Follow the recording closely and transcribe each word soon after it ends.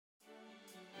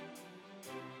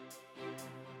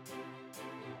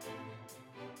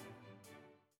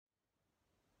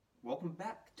welcome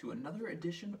back to another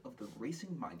edition of the Racing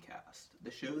Mindcast, the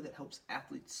show that helps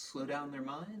athletes slow down their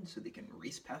minds so they can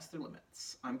race past their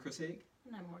limits. I'm Chris Haig.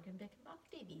 And I'm Morgan Bickenbach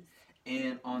Davies.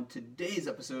 And on today's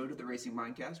episode of the Racing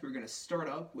Mindcast, we're going to start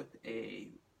up with a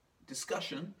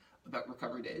discussion about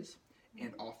recovery days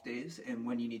and off days and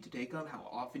when you need to take them, how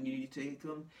often you need to take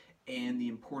them, and the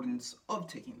importance of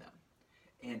taking them.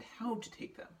 And how to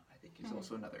take them, I think, is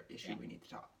also another issue we need to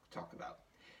talk about.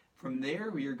 From there,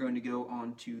 we are going to go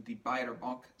on to the Buy It or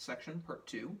Bonk section, part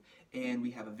 2, and we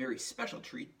have a very special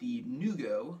treat, the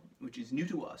Nugo, which is new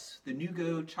to us, the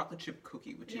Nugo chocolate chip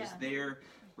cookie, which is their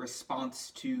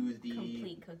response to the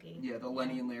complete cookie. Yeah, the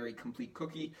Lenny and Larry complete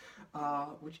cookie,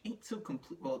 which ain't so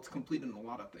complete. Well, it's complete in a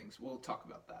lot of things. We'll talk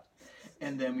about that.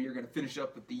 And then we are going to finish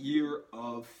up with the Year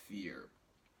of Fear.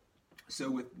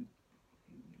 So with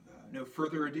no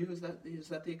further ado, is that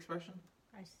the expression?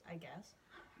 I guess.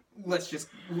 Let's just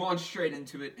launch straight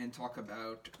into it and talk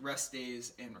about rest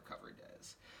days and recovery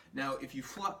days. Now, if you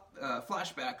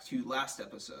flash back to last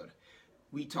episode,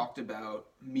 we talked about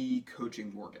me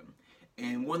coaching Morgan.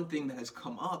 And one thing that has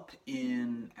come up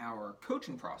in our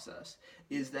coaching process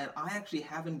is that I actually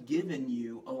haven't given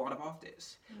you a lot of off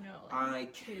days. No,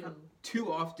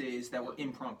 two off days that were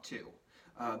impromptu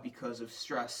because of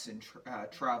stress and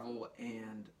travel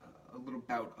and a little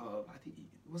bout of,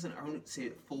 I wouldn't say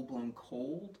a full-blown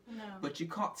cold, but you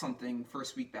caught something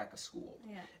first week back of school.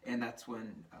 Yeah. And that's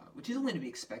when, which is only to be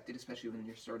expected, especially when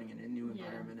you're starting in a new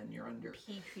environment and you're under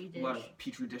a lot of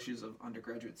petri dishes of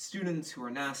undergraduate students who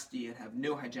are nasty and have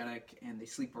no hygienic and they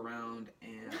sleep around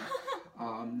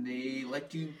and they like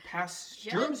to pass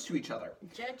germs to each other.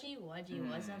 Judgy Wudgy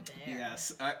wasn't there.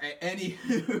 Yes.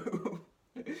 Anywho.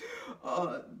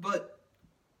 But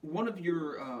one of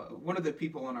the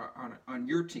people on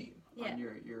your team, on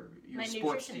your my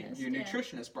sports team, your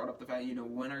nutritionist, nutritionist brought up the fact,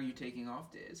 when are you taking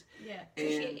off days? Yeah.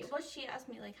 And she asked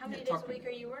me, like, how many days a week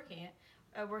are you working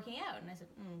out? And I said,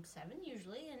 7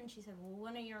 usually. And she said, well,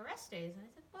 when are your rest days? And I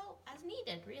said, well, as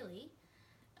needed, really.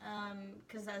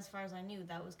 Because as far as I knew,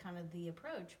 that was kind of the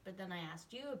approach. But then I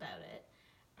asked you about it.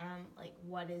 Like,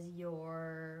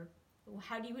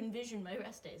 how do you envision my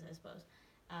rest days, I suppose?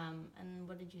 And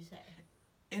what did you say?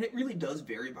 And it really does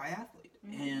vary by athlete.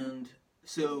 Mm-hmm. And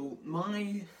so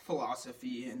my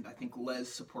philosophy, and I think Les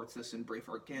supports this in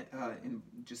Braveheart, in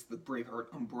just the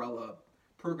Braveheart umbrella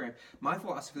program, my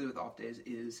philosophy with off days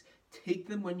is take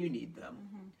them when you need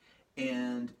them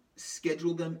and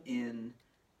schedule them in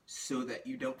so that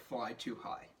you don't fly too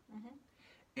high.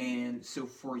 Mm-hmm. And so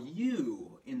for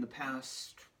you, in the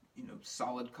past,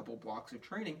 solid couple blocks of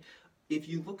training, if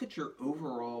you look at your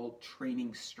overall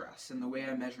training stress, and the way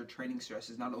I measure training stress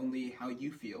is not only how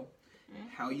you feel,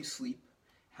 how you sleep,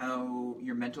 how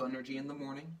your mental energy in the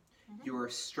morning, your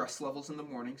stress levels in the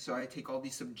morning. So I take all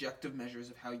these subjective measures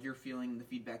of how you're feeling, the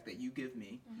feedback that you give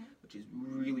me, which is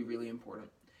really, really important.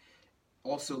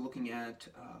 Also looking at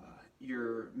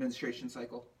your menstruation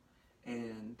cycle,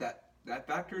 and that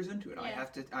factors into it. Yeah.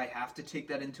 I have to take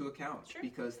that into account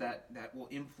because that will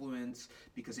influence,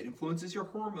 because it influences your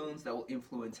hormones, that will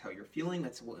influence how you're feeling,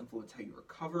 that will influence how you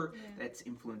recover, that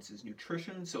influences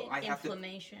nutrition. So I have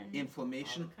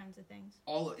inflammation, all kinds of things.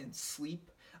 All in sleep.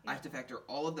 Yeah. I have to factor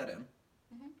all of that in.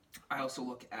 Mm-hmm. I also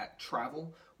look at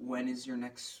travel. When is your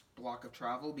next block of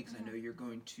travel? Because I know you're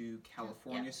going to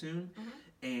California soon,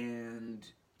 and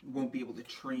won't be able to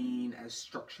train as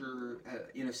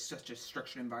such a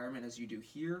structured environment as you do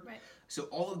here. Right. So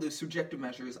all of those subjective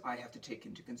measures I have to take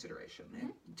into consideration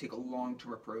and take a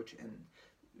long-term approach and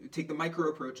take the micro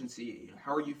approach and see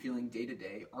how are you feeling day to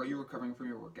day? Are you recovering from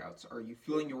your workouts? Are you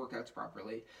feeling your workouts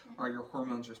properly? Are your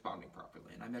hormones responding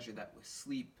properly? And I measure that with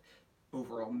sleep,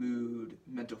 overall mood,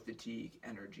 mental fatigue,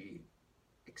 energy,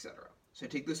 etc. So I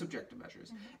take the subjective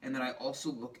measures, and then I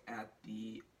also look at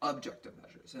the objective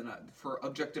measures. And for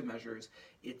objective measures,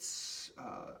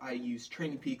 I use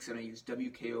Training Peaks and I use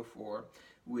WKO4,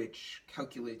 which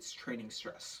calculates training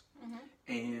stress.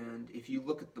 And if you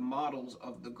look at the models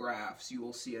of the graphs, you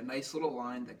will see a nice little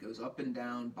line that goes up and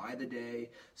down by the day.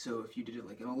 So if you did it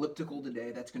like an elliptical today,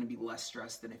 that's going to be less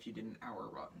stress than if you did an hour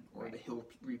run or the hill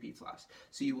repeats last.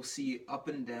 So you will see up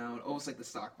and down, almost like the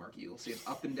stock market. You'll see an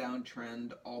up and down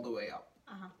trend all the way up.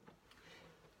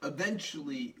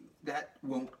 Eventually, that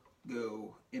won't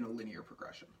go in a linear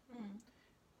progression.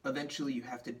 Eventually, you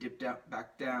have to dip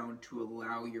back down to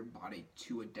allow your body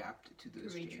to adapt to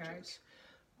those changes.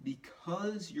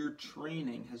 Because your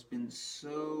training has been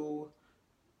so,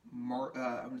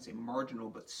 I wouldn't say marginal,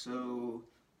 but so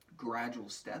gradual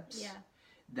steps,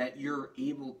 that you're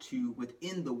able to,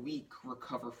 within the week,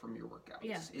 recover from your workouts.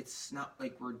 Yeah. It's not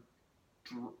like we're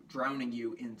drowning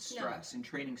you in stress, in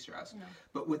training stress. No.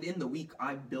 But within the week,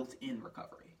 I've built in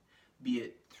recovery, be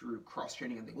it through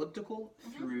cross-training on the elliptical,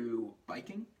 through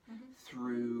biking,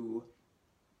 through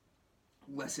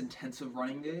less intensive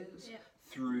running days,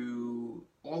 through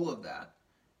all of that,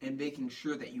 and making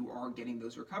sure that you are getting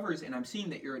those recoveries, and I'm seeing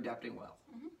that you're adapting well.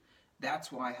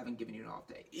 That's why I haven't given you an off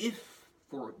day. If,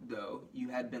 though, you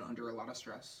had been under a lot of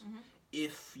stress,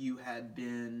 if you had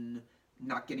been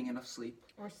not getting enough sleep,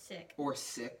 or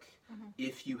sick,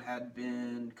 if you had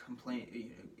been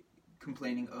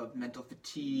complaining of mental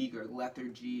fatigue or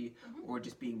lethargy or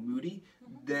just being moody,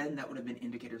 then that would have been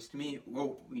indicators to me,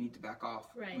 whoa, we need to back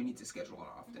off. Right. We need to schedule an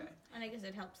off day. And I guess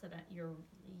it helps that you're,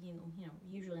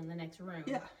 usually in the next room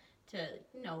to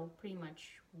know pretty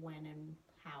much when and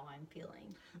how I'm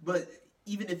feeling. But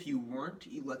even if you weren't,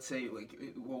 let's say,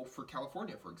 for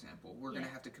California, for example, we're going to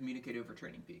have to communicate over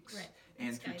training peaks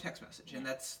and through text message. And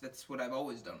that's what I've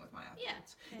always done with my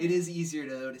athletes. It is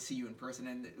easier to see you in person.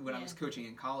 And when I was coaching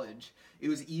in college, it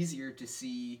was easier to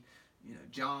see,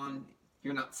 John,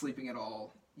 you're not sleeping at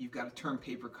all. You've got a term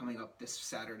paper coming up this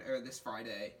Saturday or this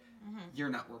Friday. You're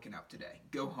not working out today.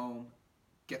 Go home,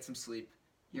 get some sleep.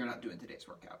 You're not doing today's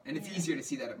workout. And it's easier to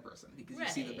see that in person because you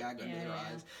see the bag under their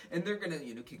eyes. And they're going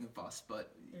to, kick and fuss,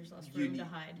 but there's less room to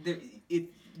hide.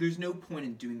 There's no point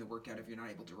in doing the workout if you're not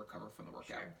able to recover from the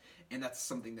workout. Sure. And that's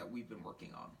something that we've been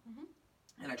working on.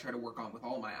 And I try to work on with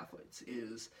all my athletes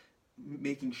is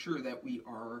making sure that we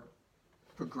are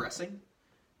progressing,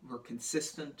 we're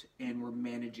consistent, and we're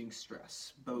managing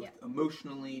stress, both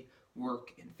emotionally,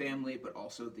 work, and family, but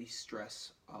also the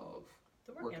stress of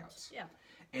the workouts. Yeah.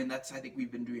 And that's, I think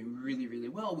we've been doing really, really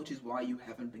well, which is why you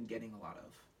haven't been getting a lot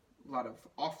of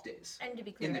off days. And to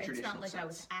be clear, it's not like I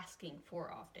was asking for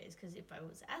off days, because if I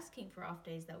was asking for off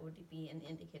days, that would be an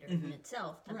indicator in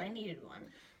itself that I needed one.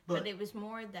 But it was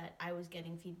more that I was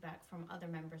getting feedback from other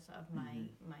members of my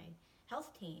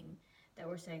health team that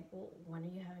were saying, well, when are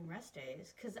you having rest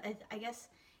days? Because I guess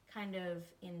kind of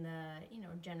in the,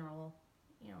 general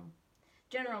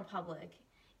public,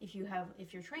 if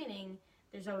you're training,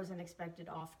 there's always an expected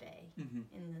off day.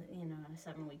 In a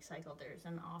 7-week cycle, there's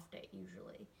an off day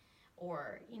usually,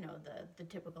 or the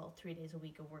typical 3 days a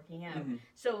week of working out.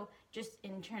 So just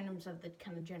in terms of the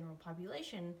kind of general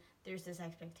population, there's this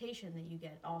expectation that you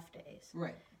get off days.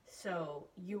 Right. So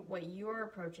what your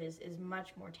approach is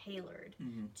much more tailored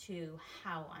to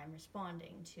how I'm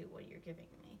responding to what you're giving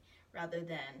me, rather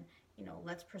than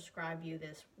let's prescribe you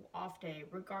this off day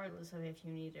regardless of if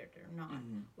you need it or not,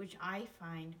 which I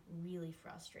find really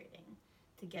frustrating,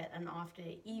 to get an off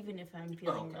day even if I'm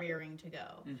feeling rearing to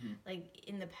go. Like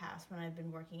in the past when I've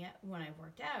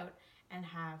worked out and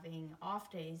having off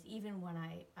days, even when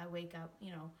I wake up,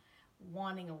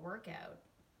 wanting a workout,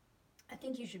 I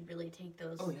think you should really take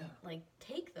those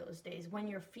take those days when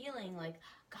you're feeling like,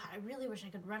 God, I really wish I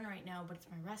could run right now, but it's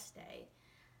my rest day.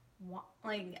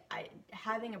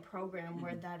 Having a program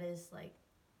where that is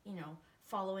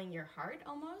following your heart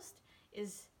almost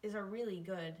is a really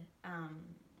good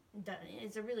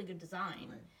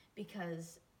design,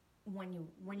 because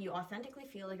when you authentically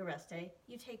feel like a rest day,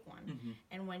 you take one,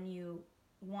 and when you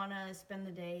want to spend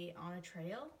the day on a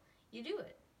trail, you do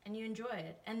it and you enjoy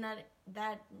it, and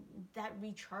that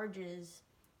recharges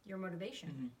your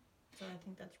motivation. So I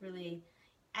think that's really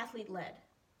athlete led.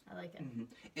 I like it.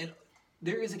 And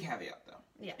there is a caveat, though.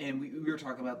 Yeah. And we were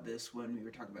talking about this when we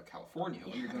were talking about California.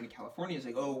 When you're going to California, it's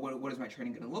like, oh, what is my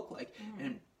training going to look like?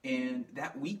 And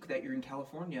that week that you're in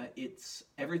California,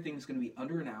 everything's going to be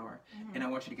under an hour, and I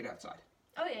want you to get outside.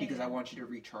 Oh, yeah. Because I want you to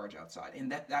recharge outside.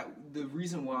 And another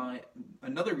reason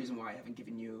why I haven't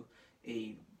given you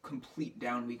a complete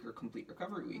down week or complete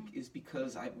recovery week is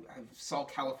because I saw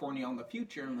California on the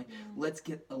future, and I'm like, let's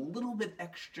get a little bit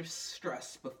extra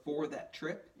stress before that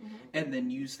trip, and then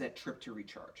use that trip to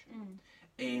recharge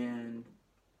and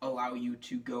allow you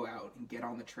to go out and get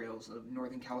on the trails of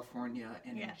Northern California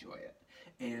and enjoy it.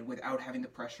 And without having the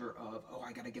pressure of, oh,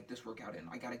 I got to get this workout in.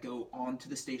 I got to go onto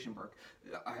the station bike.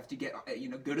 I have to get,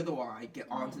 go to the Y, get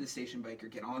onto the station bike, or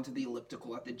get onto the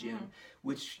elliptical at the gym,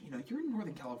 which, you're in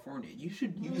Northern California. You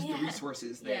should use the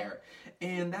resources there.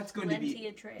 And that's going to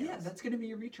be, that's going to be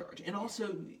your recharge. And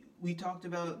also, we talked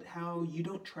about how you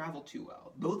don't travel too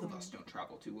well. Both of us don't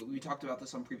travel too well. We talked about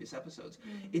this on previous episodes.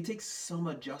 It takes some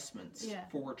adjustments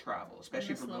for travel,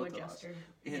 especially for both of us.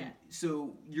 And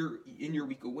so you're in your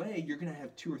week away, you're going to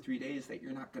have 2 or 3 days that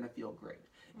you're not going to feel great.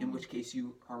 In which case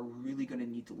you are really going to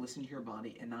need to listen to your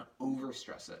body and not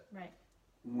overstress it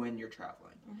when you're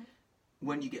traveling.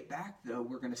 When you get back, though,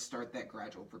 we're going to start that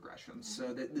gradual progression.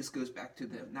 So that this goes back to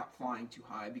the not flying too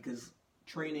high, because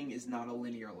training is not a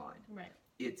linear line. Right.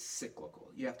 it's cyclical.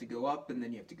 You have to go up, and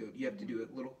then you have to do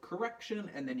a little correction,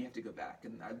 and then you have to go back.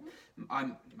 And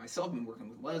I'm myself been working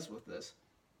with Les with this,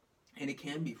 and it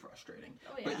can be frustrating.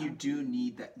 Oh, yeah. But you do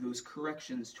need those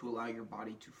corrections to allow your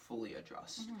body to fully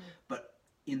adjust. But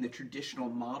in the traditional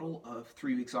model of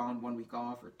 3 weeks on, 1 week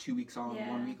off, or 2 weeks on,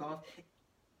 1 week off,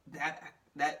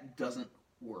 that doesn't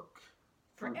work.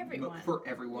 For everyone. For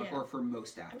everyone, or for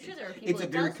most athletes. I'm sure there are people it's a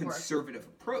very conservative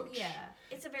approach. Yeah,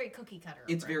 it's a very cookie cutter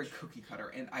It's very cookie cutter,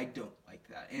 and I don't like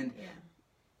that. And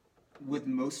with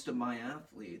most of my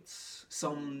athletes,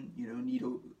 some, need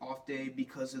an off day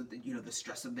because of the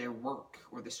stress of their work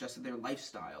or the stress of their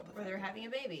lifestyle. Or they're having a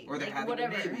baby. Or they're having a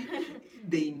baby.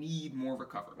 They need more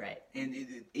recovery. Right. And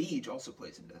age also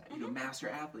plays into that. Master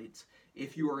athletes,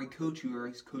 if you are a coach who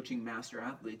is coaching master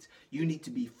athletes, you need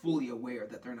to be fully aware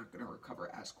that they're not going to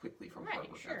recover as quickly from hard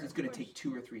workouts. Sure, it's going to take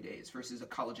 2 or 3 days versus a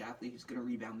college athlete who's going to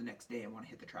rebound the next day and want to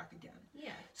hit the track again.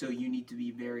 Yeah. So you need to be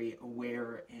very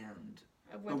aware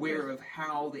of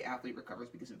how the athlete recovers,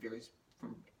 because it varies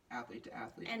from athlete to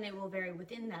athlete. And it will vary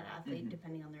within that athlete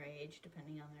depending on their age,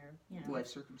 depending on their, life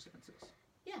circumstances.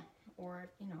 Yeah, or,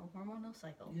 hormonal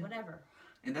cycle, whatever.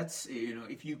 And that's,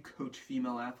 if you coach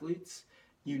female athletes,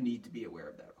 you need to be aware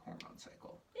of that hormone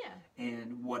cycle. Yeah.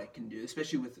 And what it can do,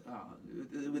 especially with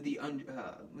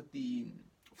the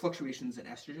fluctuations in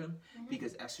estrogen,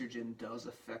 because estrogen does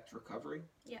affect recovery.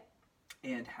 Yeah.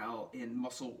 And how in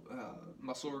muscle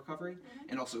recovery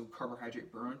and also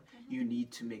carbohydrate burn, you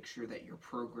need to make sure that your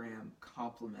program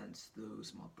complements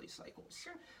those monthly cycles.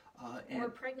 Sure. Or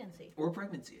pregnancy. Or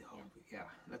pregnancy. Oh, yeah.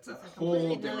 That's a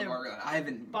whole different market. I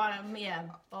haven't. Bottom,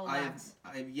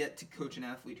 I've yet to coach an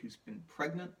athlete who's been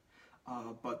pregnant,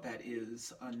 but that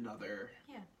is another.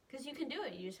 Yeah, because you can do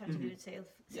it. You just have to do it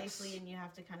safely, and you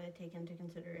have to kind of take into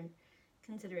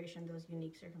consideration those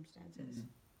unique circumstances.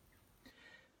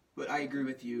 But I agree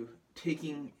with you.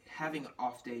 Having an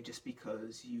off day just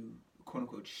because you, quote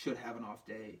unquote, should have an off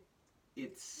day,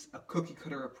 it's a cookie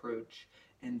cutter approach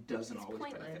and doesn't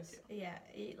always benefit you. Yeah,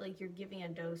 like you're giving a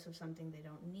dose of something they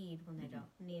don't need when they don't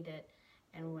need it,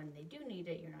 and when they do need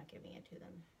it, you're not giving it to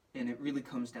them. And it really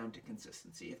comes down to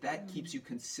consistency. If that keeps you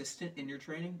consistent in your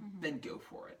training, then go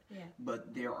for it. Yeah.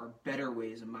 But there are better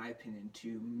ways, in my opinion,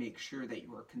 to make sure that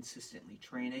you are consistently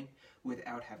training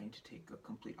without having to take a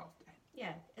complete off day.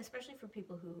 Yeah, especially for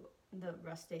people who the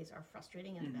rest days are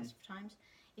frustrating at the best of times.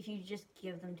 If you just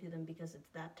give them to them because it's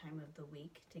that time of the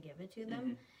week to give it to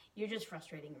them, you're just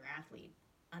frustrating your athlete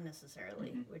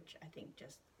unnecessarily, which I think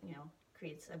just,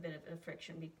 creates a bit of a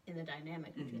friction in the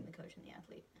dynamic between the coach and the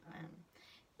athlete.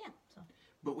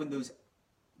 But when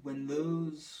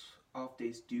those off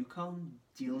days do come,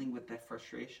 dealing with that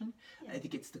frustration, I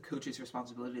think it's the coach's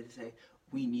responsibility to say,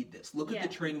 we need this. Look at the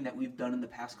training that we've done in the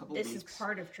past couple of weeks. This is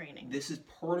part of training. This is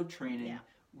part of training. Yeah.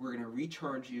 We're going to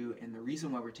recharge you, and the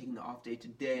reason why we're taking the off day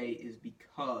today is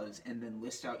because, and then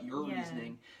list out your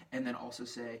reasoning, and then also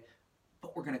say,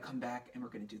 but we're going to come back and we're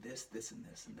going to do this, this, and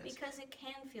this, and this. Because it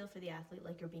can feel for the athlete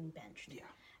like you're being benched. Yeah.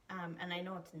 And I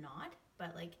know it's not,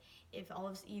 but like if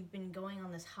you've been going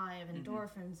on this high of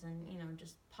endorphins and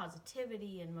just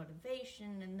positivity and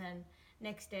motivation, and then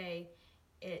next day,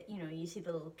 you see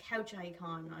the little couch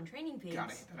icon on training feeds. God,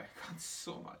 I hate that icon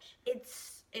so much.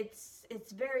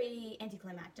 It's very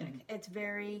anticlimactic. It's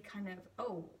very kind of,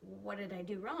 oh, what did I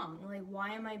do wrong? Like,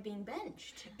 why am I being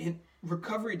benched? And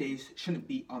recovery days shouldn't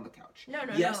be on the couch. No,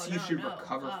 yes, you should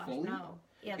recover fully. No.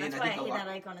 Yeah, that's why I hate that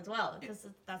icon as well, because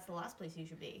that's the last place you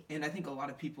should be. And I think a lot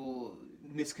of people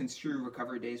misconstrue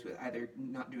recovery days with either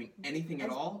not doing anything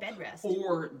at all, bed rest,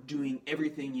 or doing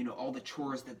everything, all the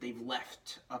chores that they've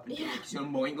left up until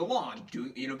mowing the lawn,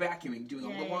 doing, vacuuming, doing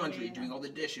all the laundry, doing all the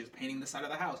dishes, painting the side of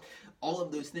the house, all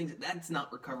of those things. That's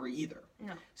not recovery either.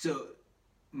 No. So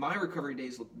my recovery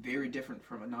days look very different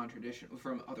from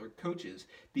from other coaches,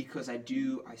 because I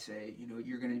say,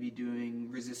 you're going to be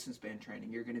doing resistance band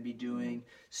training. You're going to be doing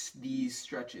these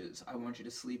stretches. I want you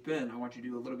to sleep in. I want you to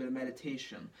do a little bit of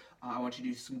meditation. I want you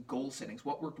to do some goal settings.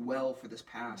 What worked well for this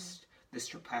past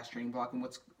training block, and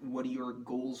what are your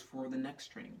goals for the next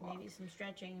training block? Maybe some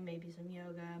stretching, maybe some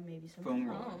yoga, maybe some foam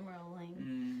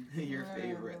rolling. Your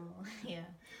favorite. Yeah.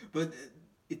 But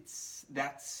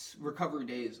recovery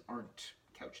days aren't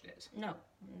couch days. No,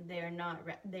 they are not.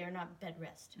 They are not bed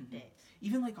rest days.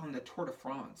 Even like on the Tour de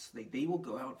France, they will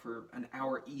go out for an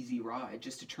hour easy ride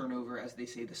just to turn over, as they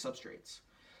say, the substrates.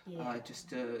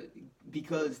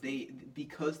 Because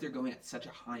they're going at such a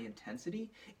high intensity.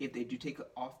 If they do take an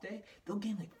off day, they'll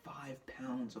gain like 5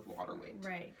 pounds of water weight.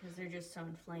 Right, because they're just so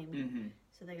inflamed.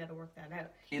 So they got to work that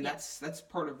out. And that's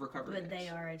part of recovery. But they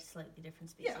are a slightly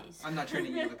different species. Yeah, I'm not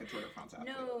training you like a Tour de France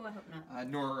athlete. No, I hope not.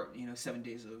 Nor 7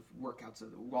 days of workouts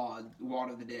of the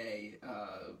WOD of the day,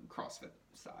 CrossFit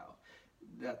style.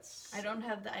 I don't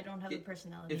have the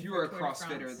personality. If you were a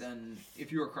CrossFitter,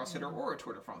 or a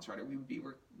Tour de France rider, we would be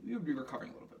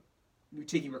recovering a little bit. We're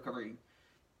taking recovery.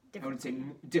 I wouldn't say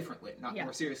differently, not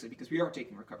more seriously, because we are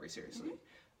taking recovery seriously,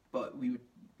 but we would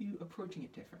be approaching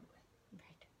it differently.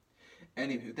 Right.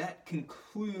 Anywho, that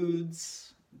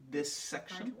concludes this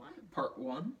section, part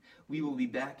one. We will be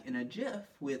back in a jiff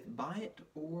with Buy It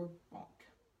or Bonk.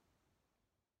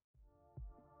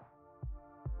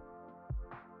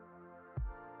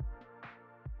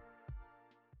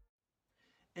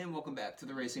 And welcome back to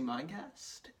the Racing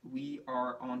Mindcast. We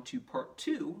are on to part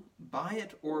two, Buy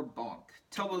It or Bonk.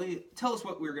 Tell us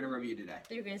what we're going to review today.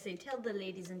 You're going to say, tell the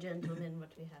ladies and gentlemen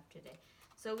what we have today.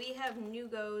 So we have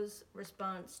Nugo's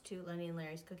response to Lenny and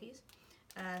Larry's cookies.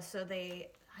 I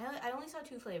only saw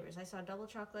 2 flavors. I saw double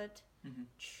chocolate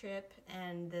chip,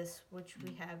 and this, which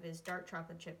we have, is dark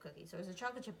chocolate chip cookie. So it's a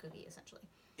chocolate chip cookie, essentially.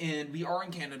 And we are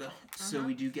in Canada, so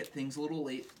we do get things a little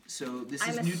late. So this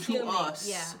is new to us.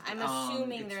 Yeah, I'm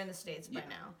assuming they're in the States by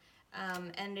now.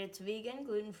 And it's vegan,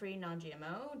 gluten-free,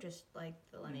 non-GMO, just like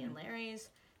the Lenny and Larry's.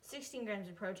 16 grams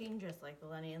of protein, just like the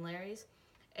Lenny and Larry's.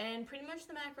 And pretty much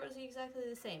the macros are exactly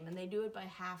the same. And they do it by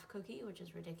half cookie, which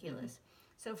is ridiculous.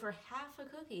 So for half a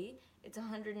cookie, it's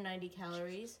 190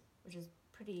 calories, which is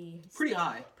pretty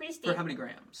high. Pretty steep. For how many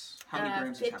grams? How many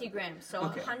grams? 50 grams. So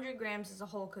 100 grams is a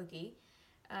whole cookie.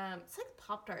 It's like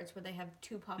Pop-Tarts, where they have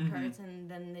 2 Pop-Tarts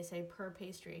and then they say per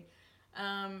pastry.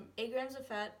 8 grams of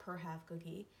fat per half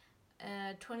cookie.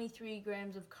 23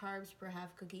 grams of carbs per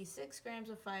half cookie. 6 grams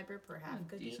of fiber per half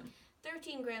cookie. Decent.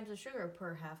 13 grams of sugar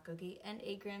per half cookie. And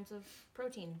 8 grams of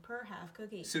protein per half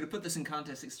cookie. So to put this in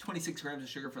context, it's 26 grams of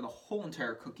sugar for the whole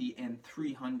entire cookie and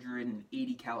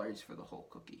 380 calories for the whole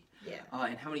cookie. Yeah.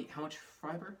 And how much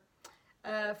fiber?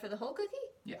 For the whole cookie?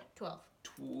 Yeah. 12.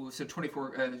 So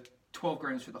 12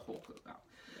 grams for the whole cookie. Wow.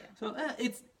 Yeah. So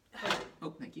it's...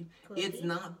 Oh, thank you. Cookie. It's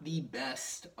not the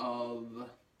best of...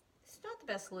 It's not the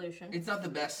best solution. It's not the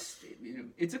best...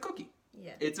 It's a cookie.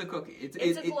 Yeah. It's a cookie. It's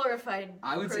a glorified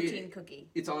protein cookie.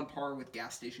 It's on par with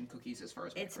gas station cookies as far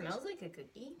as... It smells like a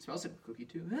cookie. It smells like a cookie,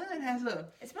 too. It has a...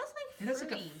 It smells like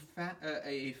fruity. It has like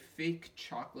a fake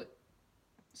chocolate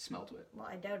smell to it. Well,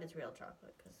 I doubt it's real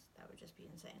chocolate, because that would just be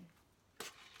insane.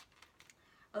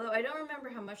 Although I don't remember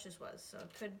how much this was, so it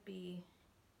could be...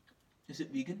 Is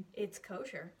it vegan? It's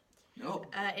kosher. No.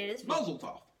 It is vegan. Mazel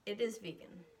tov. It is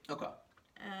vegan. Okay.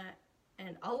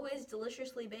 And always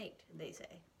deliciously baked, they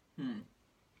say.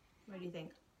 What do you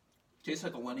think? Tastes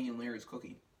like a Lenny and Larry's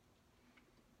cookie.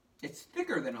 It's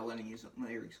thicker than a Lenny and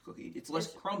Larry's cookie. It's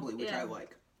less crumbly, which I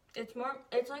like. It's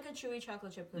like a chewy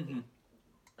chocolate chip cookie.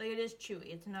 Like, it is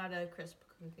chewy. It's not a crisp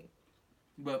cookie.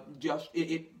 But just,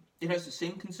 it has the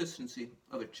same consistency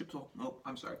of a Chips Ahoy. Oh,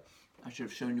 I'm sorry. I should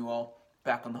have shown you all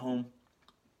back on the home.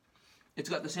 It's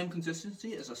got the same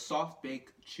consistency as a soft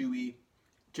baked, chewy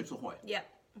Chips Ahoy. Yeah,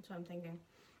 that's what I'm thinking.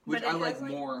 Which I like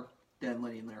more than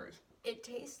Lenny and Larry's. It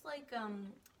tastes like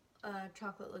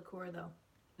chocolate liqueur, though.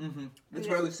 That's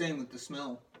what I was saying with the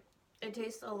smell. It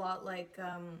tastes a lot like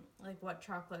what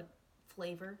chocolate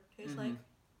flavor tastes like.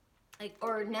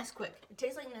 Or Nesquik. It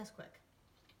tastes like Nesquik.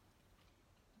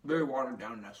 Very watered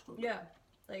down Nesquik. Yeah,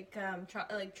 like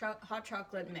hot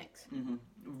chocolate mix.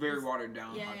 Very watered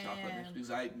down hot chocolate mix,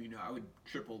 because I would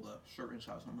triple the serving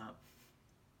size on that.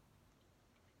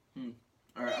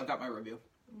 All right, I've got my review.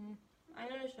 I'm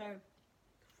gonna start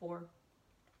 4.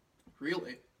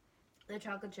 Really? The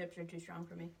chocolate chips are too strong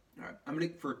for me. All right,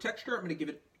 for texture, I'm gonna give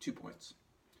it 2 points.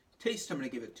 Taste, I'm gonna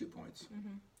give it 2 points.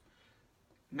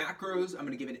 Macros, I'm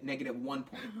gonna give it -1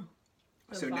 point.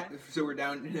 So we're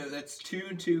down. That's 2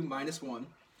 and 2 minus 1.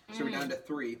 So we're down to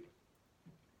 3.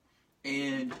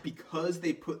 And because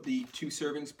they put the 2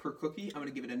 servings per cookie, I'm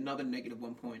gonna give it another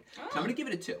 -1 point. So I'm gonna give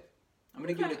it a 2. I'm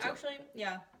gonna give it a 2. Actually,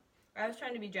 yeah. I was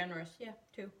trying to be generous. Yeah,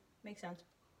 2 makes sense.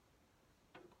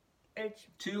 It's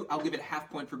 2. I'll give it a half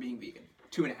point for being vegan.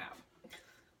 2.5.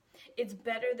 It's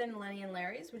better than Lenny and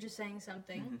Larry's, which is saying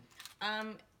something.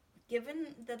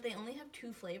 Given that they only have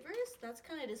 2 flavors, that's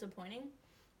kind of disappointing.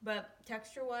 But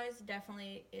texture-wise,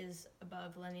 definitely is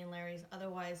above Lenny and Larry's.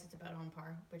 Otherwise, it's about on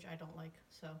par, which I don't like.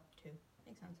 So 2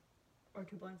 makes sense. Or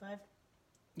 2.5.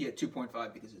 Yeah,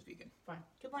 2.5 because it's vegan. Fine,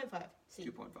 2.5. C.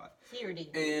 2.5. C or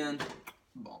D. And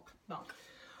bonk. Bonk.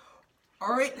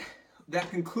 All right, that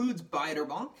concludes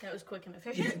Beiderbonk. That was quick and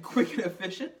efficient. Yeah, quick and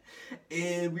efficient.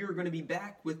 And we are going to be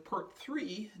back with part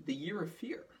 3, The Year of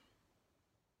Fear.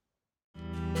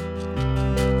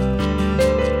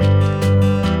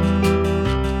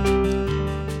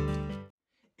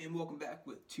 And welcome back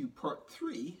to part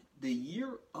 3, The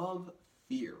Year of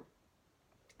Fear.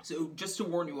 So just to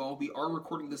warn you all, we are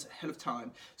recording this ahead of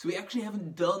time, so we actually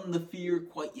haven't done the fear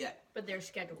quite yet. But they're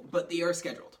scheduled. But they are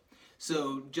scheduled.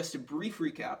 So just a brief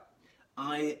recap,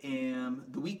 I am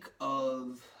the week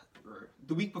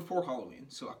before Halloween,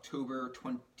 so October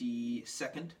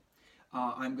 22nd,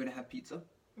 I'm going to have pizza,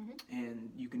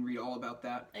 and you can read all about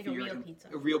that. Like a real pizza.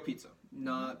 A real pizza,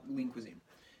 not lean cuisine.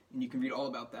 And you can read all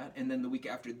about that. And then the week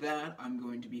after that, I'm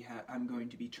going to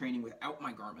be training without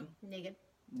my Garmin. Naked.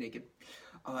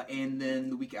 And then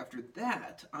the week after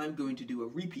that, I'm going to do a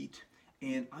repeat,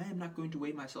 and I am not going to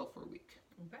weigh myself for a week.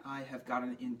 Okay. I have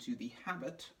gotten into the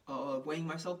habit of weighing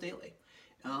myself daily,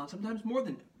 sometimes more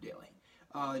than daily,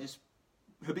 just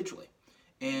habitually.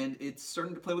 And it's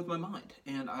starting to play with my mind,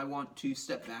 and I want to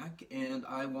step back, and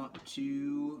I want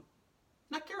to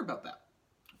not care about that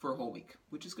for a whole week,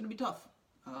 which is going to be tough,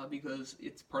 because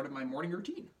it's part of my morning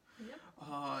routine. Yep.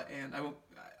 And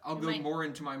I'll go more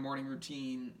into my morning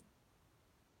routine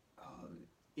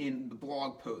in the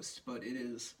blog post, but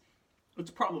it's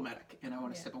problematic, and I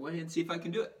want to step away and see if I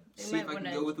can do it. See if I can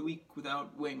go with a week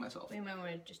without weighing myself. We might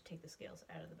want to just take the scales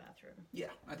out of the bathroom. Yeah,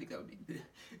 I think that would be...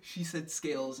 She said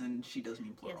scales, and she does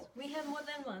mean plural. Yes, we have more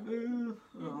than one.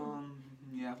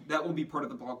 Yeah, that will be part of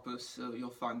the blog post, so you'll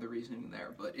find the reasoning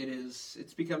there. But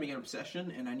it's becoming an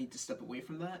obsession, and I need to step away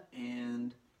from that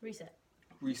and... Reset.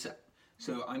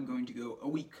 So I'm going to go a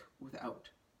week without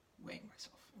weighing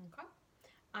myself. Okay.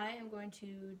 I am going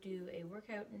to do a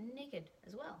workout naked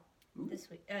as well. Ooh. This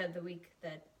week, the week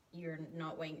that you're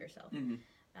not weighing yourself. Mm-hmm.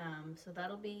 So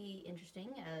that'll be interesting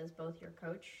as both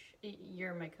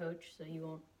you're my coach, so you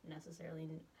won't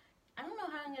necessarily... I don't know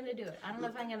how I'm going to do it. I don't know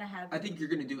if I'm going to have... I think you're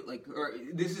going to do it or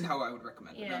this is how I would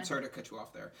recommend it. Yeah. I'm sorry to cut you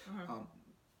off there.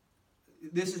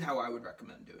 This is how I would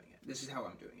recommend doing it. This is how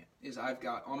I'm doing it. Is I've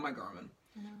got on my Garmin,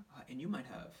 and you might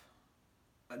have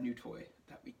a new toy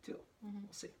that week too.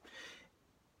 We'll see.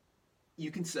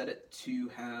 You can set it to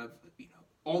have,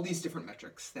 all these different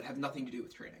metrics that have nothing to do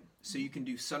with training. So you can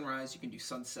do sunrise, you can do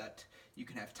sunset, you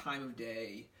can have time of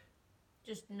day.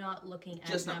 Just not looking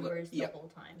at numbers the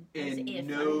whole time. And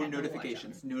no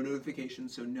notifications. No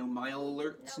notifications, so no mile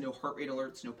alerts, no heart rate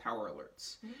alerts, no power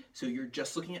alerts. So you're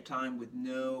just looking at time with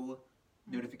no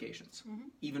notifications,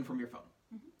 even from your phone.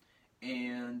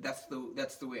 And that's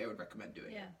the way I would recommend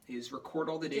doing it. Is record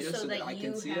all the data so that I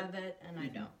can see it. You have it and I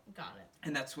don't. Got it.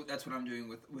 And that's what I'm doing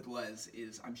with Les,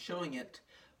 is I'm showing it,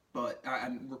 but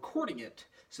I'm recording it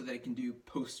so that I can do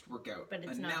post-workout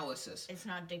analysis. It's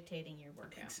not dictating your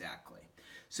workout. Exactly.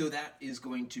 So that is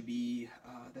going to be,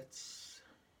 that's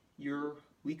your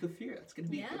week of fear. That's going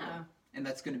to be a good one. And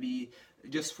that's going to be,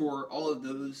 just for all of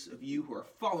those of you who are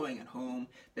following at home,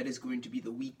 that is going to be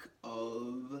the week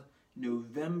of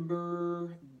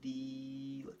November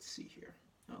let's see here.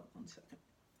 Oh, 1 second.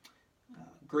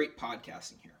 Great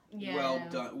podcasting here. Yeah.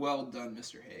 Well done,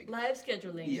 Mr. Haig. Live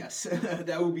scheduling. Yes,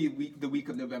 that will be the week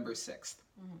of November 6th.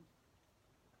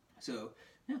 So,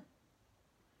 yeah.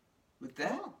 With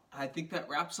that, I think that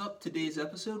wraps up today's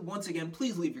episode. Once again,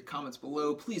 please leave your comments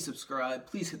below. Please subscribe.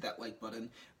 Please hit that like button.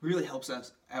 It really helps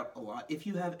us out a lot. If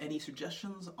you have any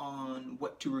suggestions on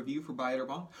what to review for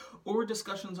Beiderbonk, or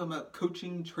discussions about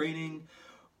coaching, training,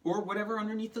 or whatever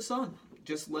underneath the sun,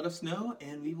 just let us know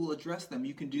and we will address them.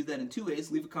 You can do that in 2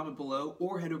 ways. Leave a comment below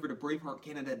or head over to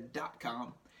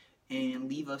braveheartcanada.com and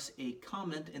leave us a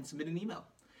comment and submit an email.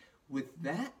 With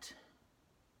that,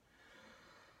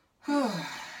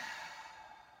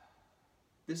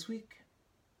 this week,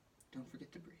 don't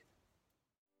forget to breathe.